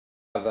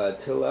Have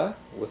Attila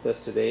with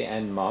us today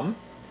and Mum,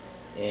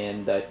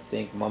 and I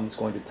think Mum's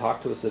going to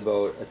talk to us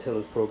about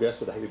Attila's progress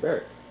with the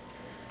hyperbaric.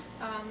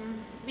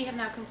 We have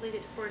now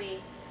completed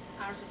 40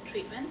 hours of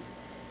treatment,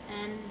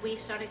 and we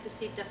started to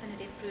see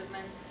definite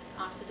improvements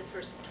after the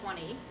first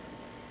 20.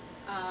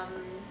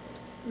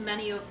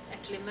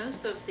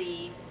 Most of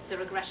the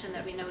regression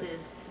that we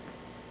noticed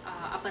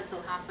up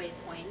until halfway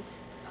point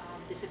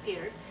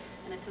disappeared,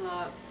 and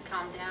Attila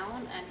calmed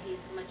down, and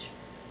he's much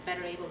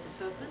better able to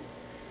focus.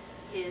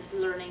 His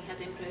learning has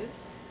improved.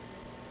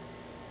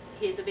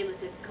 His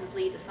ability to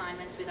complete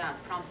assignments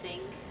without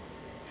prompting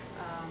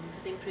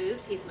has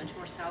improved. He's much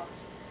more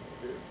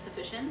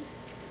self-sufficient.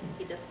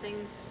 He does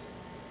things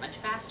much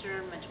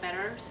faster, much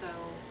better, so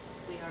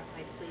we are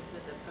quite pleased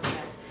with the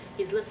progress.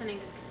 His listening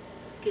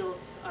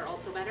skills are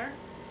also better,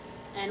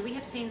 and we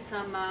have seen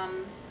some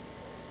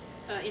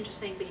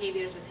interesting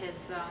behaviors with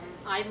his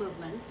eye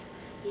movements.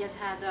 He has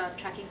had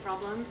tracking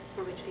problems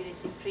for which we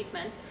received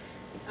treatment.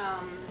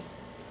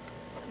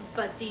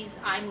 But these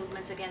eye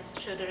movements again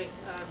showed a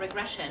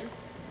regression,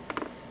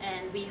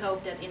 and we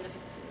hope that in the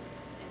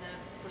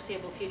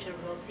foreseeable future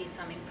we will see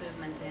some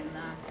improvement in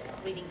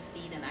reading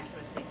speed and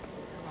accuracy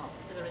as well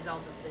as a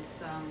result of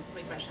this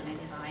regression in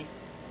his eye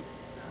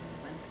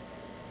movement.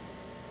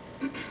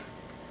 Can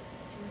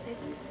you say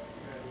something?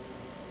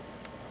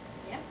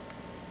 Yeah?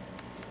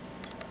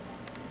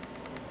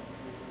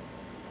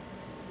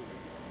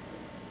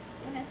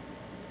 Go ahead.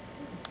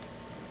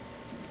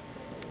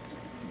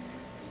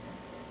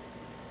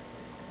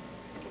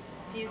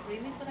 Do you agree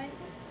with what I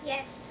said?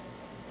 Yes.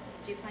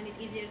 Do you find it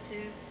easier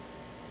to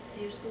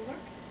do your schoolwork?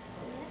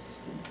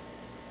 Yes.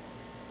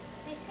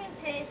 I seem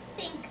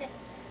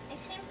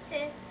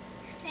to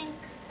think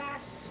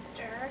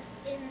faster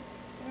in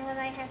what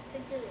I have to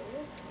do.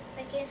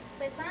 Like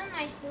one of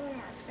my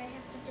homeworks I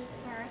have to do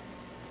for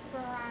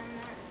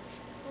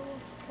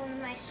one of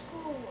my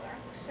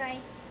schoolworks,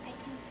 I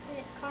can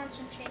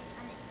concentrate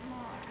on it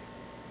more.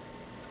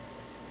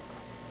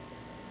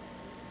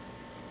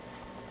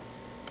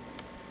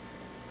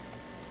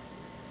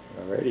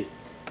 Alrighty.